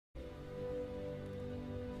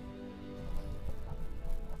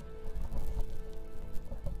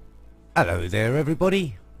Hello there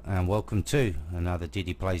everybody, and welcome to another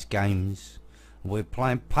Diddy Plays Games. We're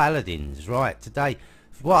playing Paladins. Right, today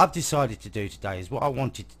what I've decided to do today is I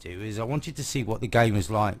wanted to see what the game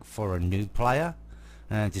is like for a new player,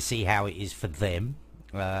 and to see how it is for them.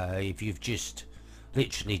 If you've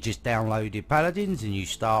literally just downloaded Paladins and you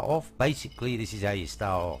start off, basically this is how you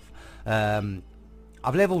start off.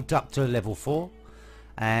 I've leveled up to level 4,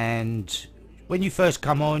 and when you first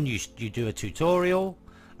come on you do a tutorial,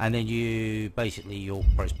 and then you'll press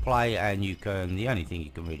play, and the only thing you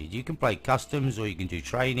can really do, you can play customs, or you can do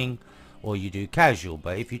training, or you do casual.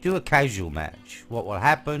 But if you do a casual match, what will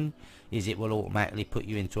happen is it will automatically put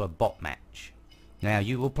you into a bot match. Now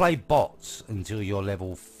you will play bots until you're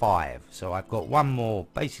level 5. So I've got one more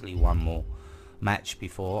match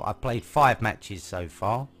before. I've played 5 matches so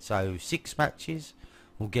far, so 6 matches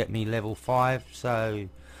will get me level 5. So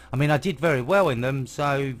I mean, I did very well in them,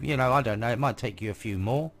 so, you know, I don't know, it might take you a few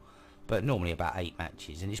more, but normally about 8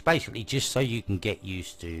 matches, and it's basically just so you can get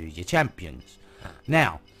used to your champions.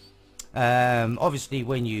 Now, obviously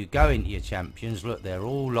when you go into your champions, look, they're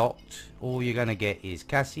all locked. All you're going to get is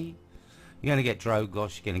Cassie, you're going to get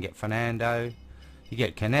Drogos, you're going to get Fernando, you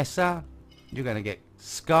get Canessa, you're going to get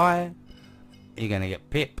Sky, you're going to get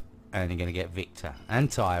Pip, and you're going to get Victor and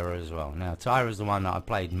Tyra as well. Now Tyra's the one that I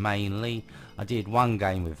played mainly. I did 1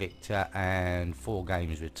 game with Victor and 4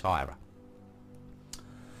 games with Tyra.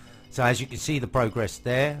 So as you can see the progress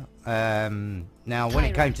there. Now when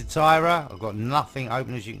it came to Tyra, I've got nothing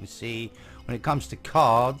open, as you can see. When it comes to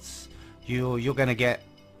cards, you're going to get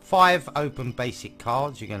 5 open basic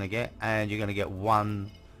cards, and you're going to get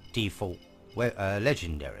 1 default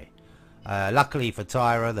legendary. Luckily for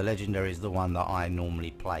Tyra, the legendary is the one that I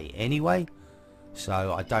normally play anyway,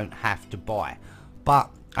 so I don't have to buy.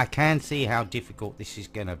 But I can see how difficult this is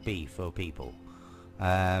going to be for people.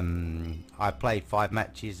 I played 5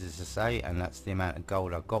 matches, as I say, and that's the amount of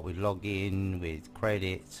gold I've got with login, with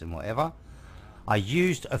credits and whatever. I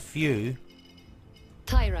used a few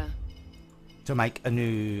Tyra to make a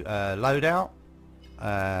new loadout.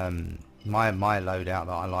 My loadout that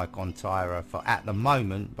I like on Tyra for at the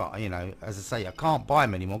moment, but you know, as I say, I can't buy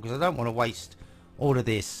them anymore because I don't want to waste all of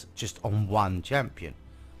this just on 1 champion.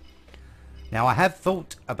 Now I have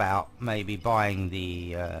thought about maybe buying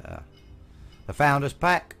the founders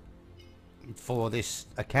pack for this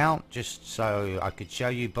account just so I could show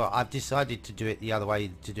you, but I've decided to do it the other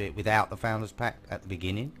way, to do it without the founders pack at the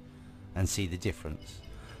beginning and see the difference.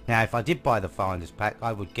 Now if I did buy the founders pack,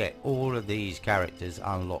 I would get all of these characters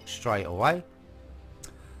unlocked straight away,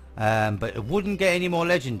 but it wouldn't get any more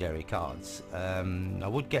legendary cards. I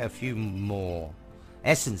would get a few more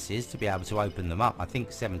essences to be able to open them up. I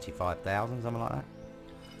think 75,000, something like that.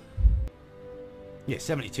 Yeah,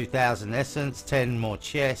 72,000 essence, 10 more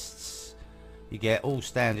chests. You get all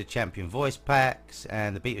standard champion voice packs,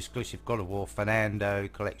 and the beta exclusive God of War Fernando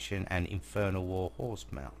collection and Infernal War horse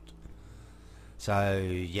mount. So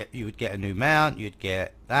yeah, you would get a new mount, you'd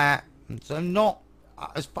get that. So not,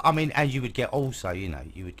 I mean, and you would get also, you know,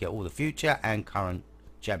 you would get all the future and current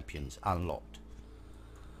champions unlocked.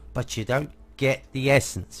 But you don't get the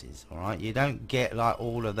essences, alright? You don't get like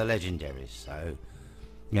all of the legendaries. So,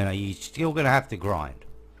 you know, you're still going to have to grind.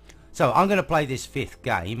 So I'm going to play this 5th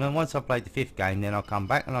game, and once I've played the 5th game, then I'll come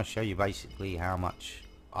back and I'll show you basically how much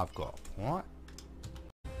I've got, alright?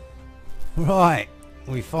 Right.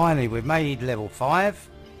 We've made level 5,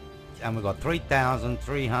 and we've got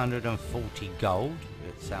 3,340 gold.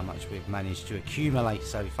 That's how much we've managed to accumulate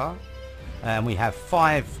so far. And we have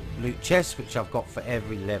 5 loot chests, which I've got for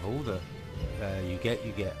every level that you get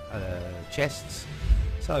chests.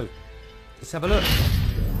 So let's have a look,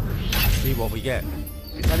 see what we get.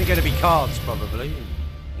 It's only going to be cards probably.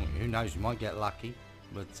 Who knows, we might get lucky,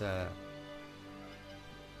 but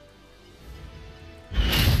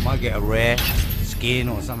might get a rare skin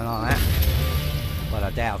or something like that, but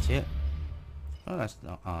I doubt it. Oh, that's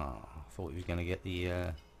not. Oh, I thought he was going to get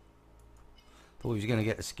the.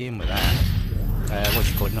 Skin with that. What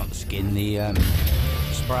do you call it? Not the skin, the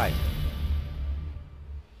spray.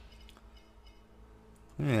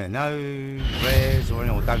 Yeah, no rares or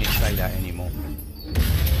anything. Don't even say that anymore.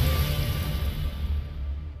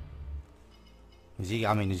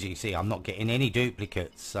 I mean, as you can see, I'm not getting any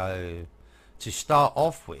duplicates. So to start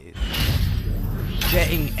off with,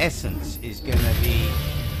 getting essence is going to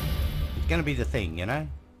be the thing, you know.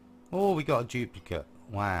 Oh, we got a duplicate.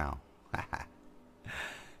 Wow.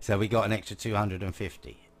 So we got an extra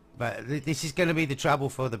 250. But this is going to be the trouble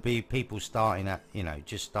for the people starting at, you know,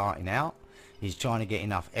 just starting out, is trying to get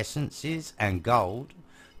enough essences and gold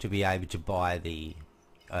to be able to buy the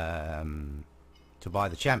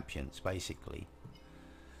champions, basically.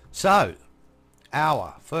 So,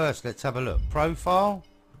 first, let's have a look. Profile.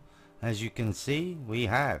 As you can see, we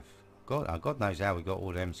have God knows how we got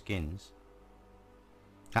all them skins.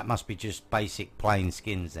 That must be just basic plain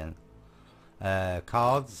skins then.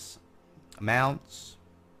 Cards, mounts,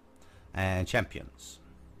 and champions.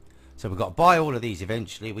 So we've got to buy all of these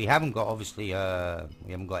eventually. We haven't got, obviously, we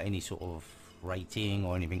haven't got any sort of rating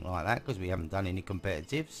or anything like that because we haven't done any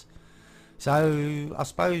competitives. So I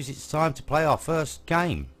suppose it's time to play our first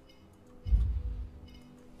game.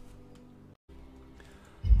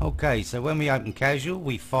 Okay, so when we open casual,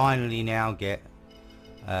 we finally now get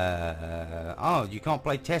oh, you can't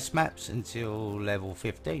play test maps until level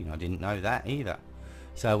 15. I didn't know that either.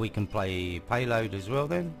 So we can play payload as well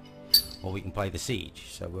then, or we can play the siege.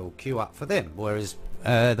 So we'll queue up for them. Whereas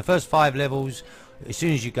the first 5 levels, as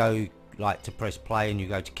soon as you go like to press play and you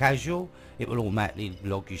go to casual, it will automatically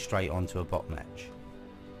log you straight onto a bot match.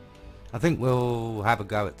 I think we'll have a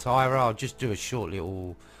go at Tyra. I'll just do a short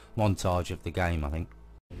little montage of the game, I think.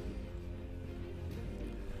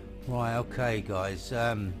 Right, okay guys,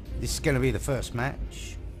 this is going to be the first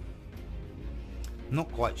match.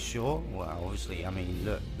 Not quite sure. Well, obviously, I mean,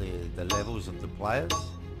 look, the levels of the players.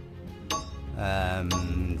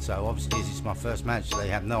 So obviously this is my first match. They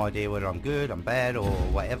have no idea whether I'm good, I'm bad, or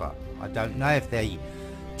whatever. I don't know if they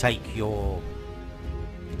take your,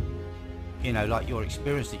 you know, like your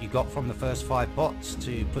experience that you got from the first 5 bots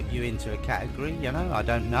to put you into a category, you know. I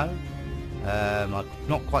don't know. I'm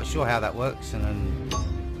not quite sure how that works, and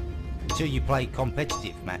until you play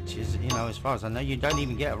competitive matches, you know, as far as I know, you don't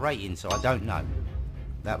even get a rating, so I don't know.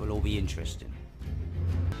 That will all be interesting.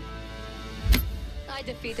 I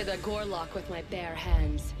defeated a Gorlock with my bare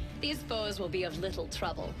hands. These foes will be of little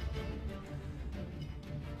trouble.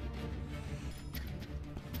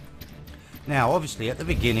 Now, obviously, at the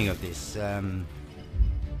beginning of this,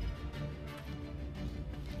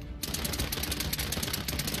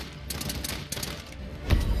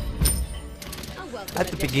 at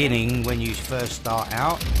the beginning, when you first start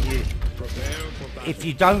out, if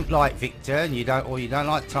you don't like Victor, and you don't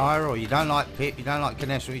like Tyra, or you don't like Pip, you don't like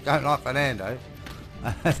Ganesh, or you don't like Fernando,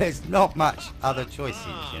 there's not much other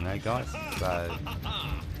choices, you know, guys. So,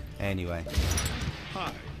 anyway.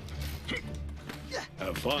 Hi.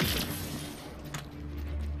 Have fun.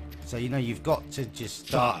 So, you know, you've got to just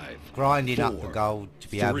start grinding up the gold to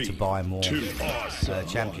be able to buy more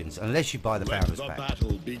champions, unless you buy the Founders Pack.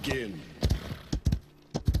 Battle begin.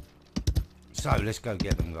 So, let's go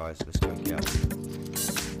get them, guys. Let's go get them.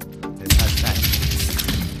 There's no tank.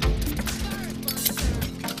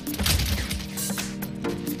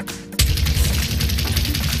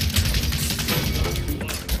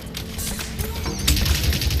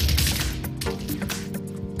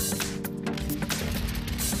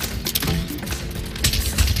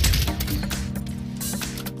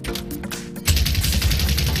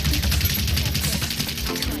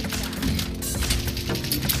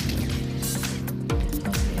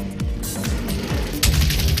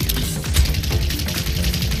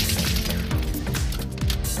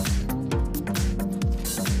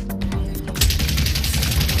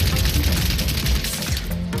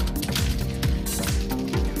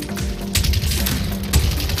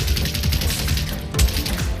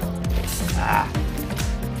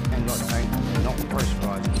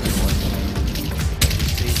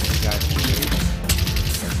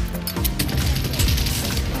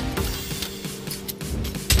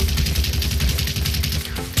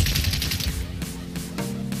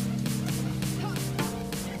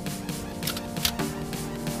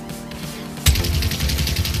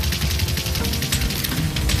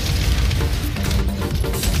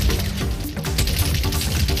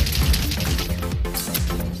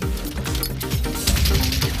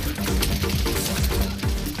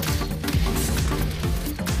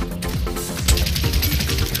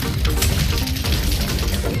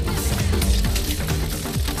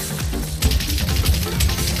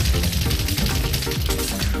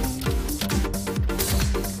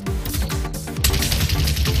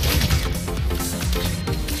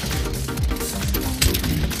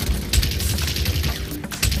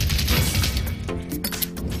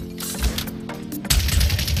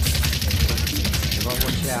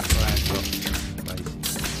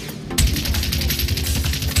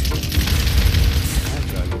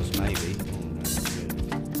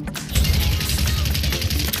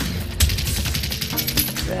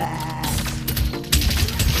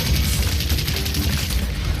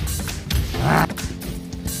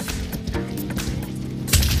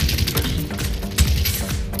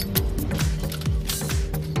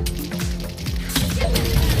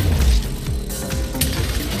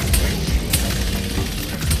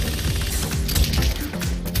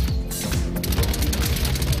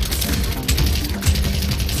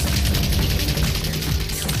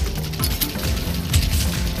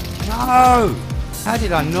 No! How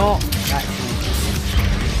did I not?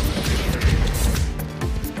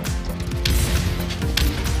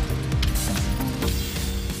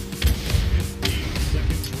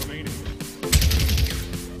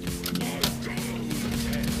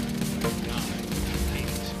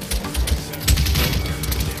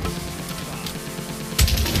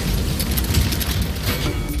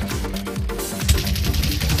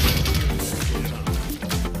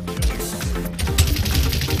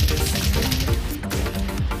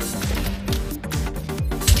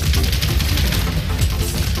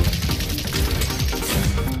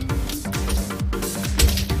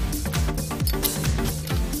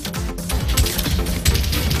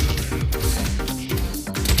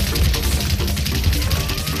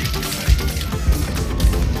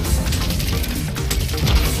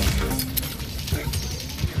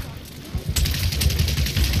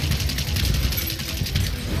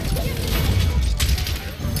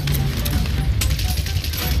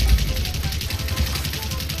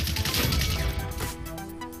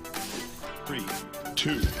 Three,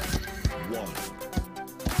 two, one.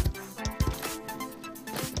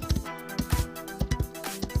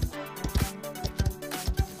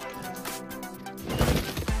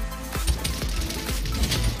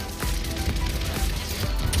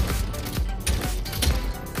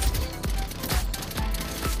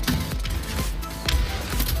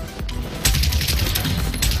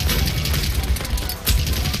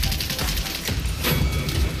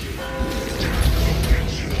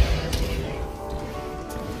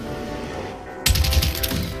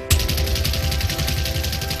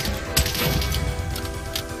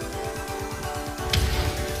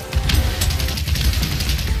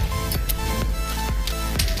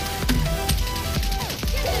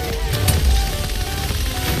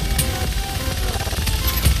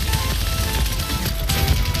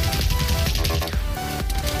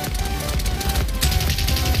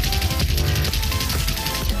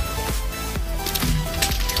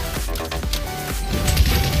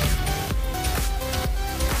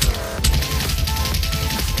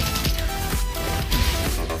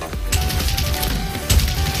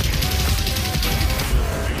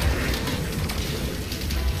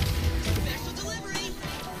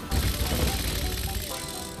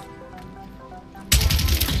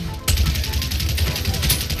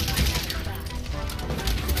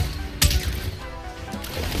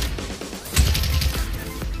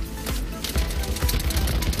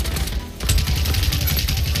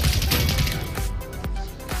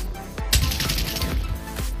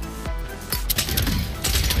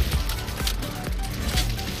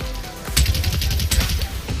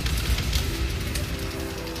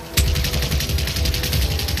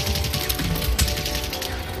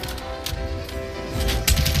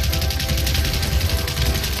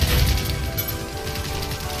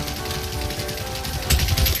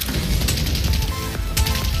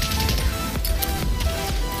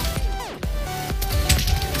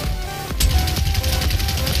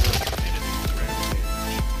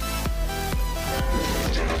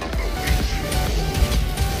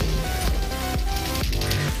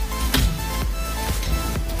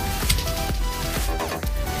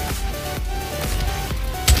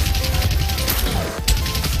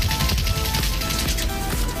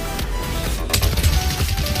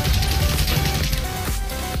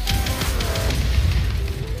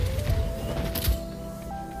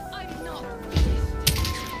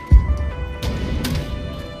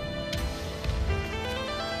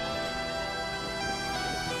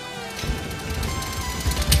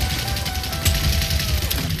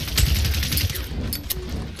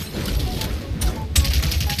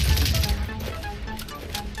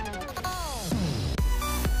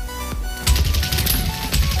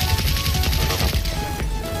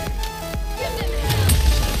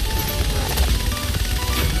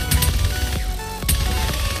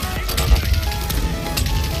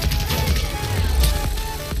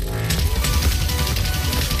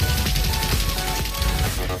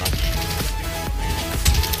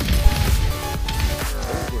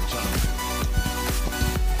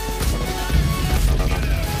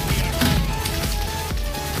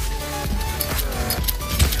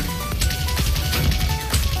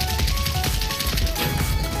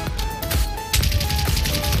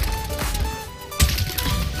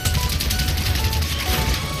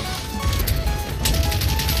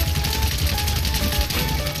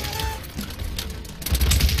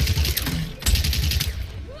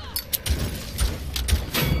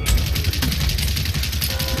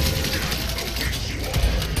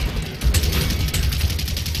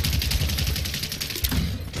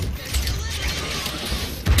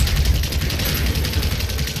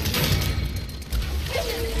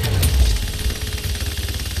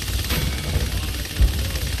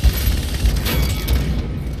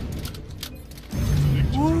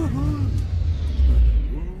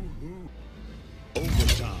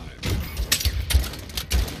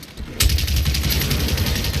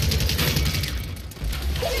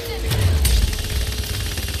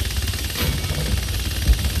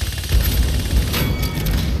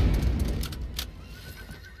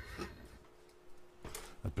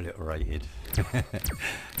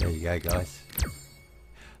 There you go, guys.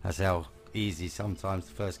 That's how easy sometimes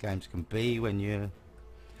the first games can be when you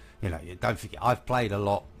know, don't forget, I've played a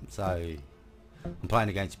lot, so I'm playing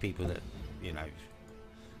against people that, you know,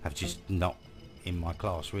 have just not in my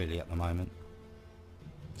class really at the moment.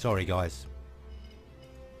 Sorry, guys.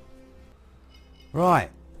 Right,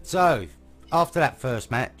 so after that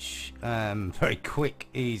first match, very quick,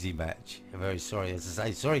 easy match. I'm very sorry, as I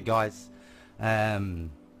say, sorry, guys.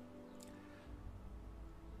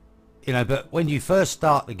 You know, but when you first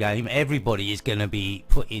start the game, everybody is going to be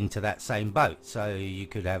put into that same boat. So you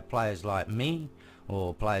could have players like me,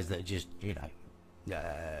 or players that are just, you know,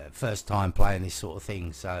 first time playing this sort of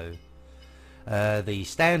thing. So the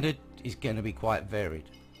standard is going to be quite varied.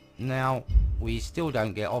 Now, we still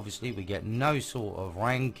don't get, obviously, we get no sort of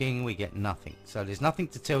ranking, we get nothing. So there's nothing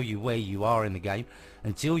to tell you where you are in the game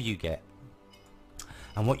until you get.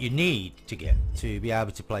 And what you need to get to be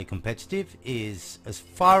able to play competitive is, as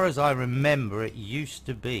far as I remember, it used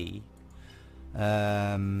to be,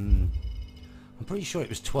 I'm pretty sure it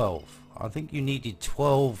was 12. I think you needed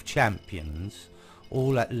 12 champions,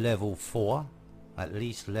 all at level 4, at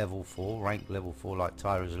least level 4, rank level 4, like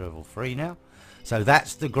Tyra's level 3 now. So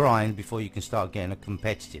that's the grind before you can start getting a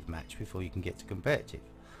competitive match, before you can get to competitive.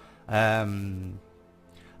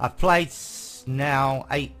 I've played now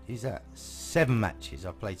 7 matches.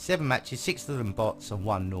 I've played 7 matches, 6 of them bots and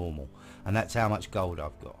 1 normal, and that's how much gold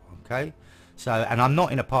I've got. Okay, so, and I'm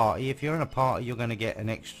not in a party. If you're in a party, you're going to get an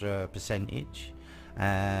extra percentage,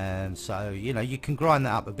 and so, you know, you can grind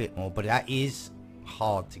that up a bit more, but that is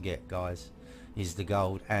hard to get, guys, is the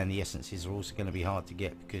gold, and the essences are also going to be hard to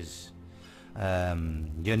get, because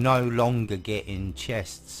you're no longer getting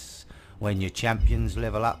chests when your champions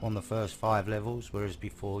level up on the first 5 levels, whereas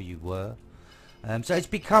before you were. So it's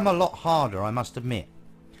become a lot harder, I must admit.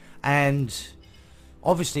 And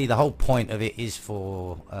obviously the whole point of it is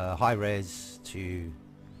for high res to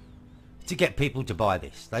get people to buy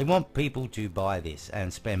this. They want people to buy this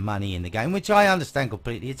and spend money in the game, which I understand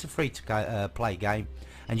completely. It's a free to play game,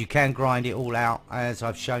 and you can grind it all out, as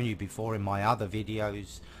I've shown you before in my other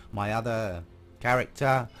videos. My other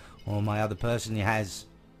character, or my other person, he has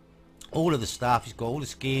all of the stuff. He's got all the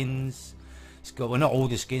skins. He's got, well, not all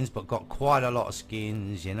the skins, but got quite a lot of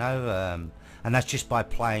skins, you know, and that's just by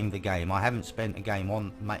playing the game. I haven't spent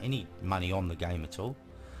any money on the game at all,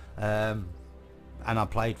 and I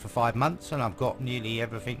played for 5 months, and I've got nearly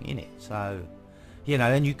everything in it. So, you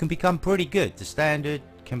know, and you can become pretty good. The standard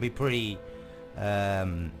can be pretty,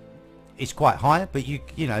 it's quite high, but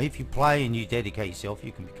you know, if you play and you dedicate yourself,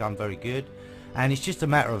 you can become very good. And it's just a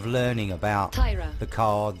matter of learning about the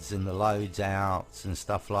cards and the loads outs and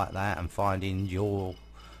stuff like that, and finding your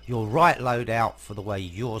right loadout for the way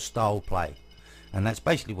your style play. And that's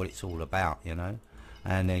basically what it's all about, you know.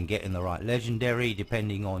 And then getting the right legendary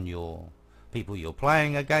depending on your people you're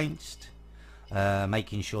playing against,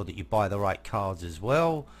 making sure that you buy the right cards as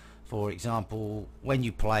well. For example, when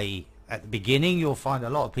you play at the beginning, you'll find a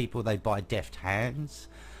lot of people, they buy deft hands,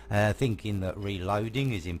 thinking that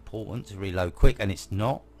reloading is important, to reload quick, and it's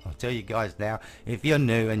not. I'll tell you guys now, if you're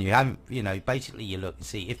new and you haven't, you know, basically you look and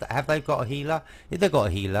see if have they got a healer. If they've got a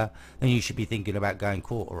healer, then you should be thinking about going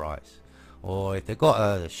cauterize. Or if they've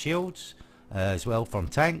got shields as well from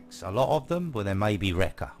tanks, a lot of them, well, there may be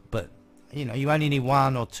wrecker, but you know, you only need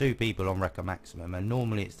 1 or 2 people on wrecker maximum, and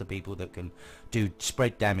normally it's the people that can do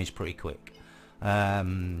spread damage pretty quick.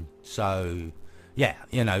 So yeah,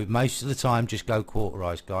 you know, most of the time just go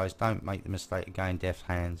cauterize, guys. Don't make the mistake of going deft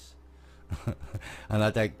hands. And I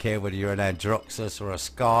don't care whether you're an Androxus or a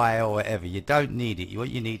Sky or whatever, you don't need it. What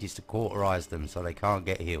you need is to cauterize them so they can't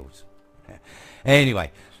get heals.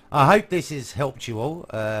 Anyway, I hope this has helped you all,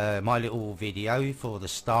 my little video for the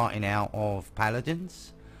starting out of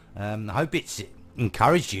Paladins. I hope it's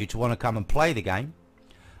encouraged you to want to come and play the game.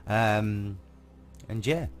 And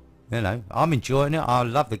yeah, you know, I'm enjoying it. I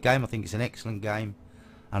love the game. I think it's an excellent game,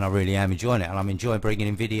 and I really am enjoying it, and I'm enjoying bringing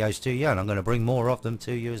in videos to you, and I'm going to bring more of them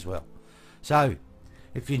to you as well. So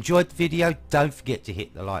if you enjoyed the video, don't forget to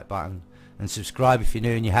hit the like button and subscribe if you're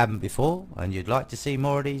new and you haven't before and you'd like to see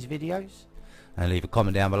more of these videos, and leave a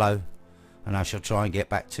comment down below and I shall try and get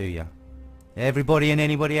back to you. Everybody and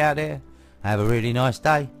anybody out there, have a really nice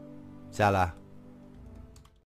day. Salah.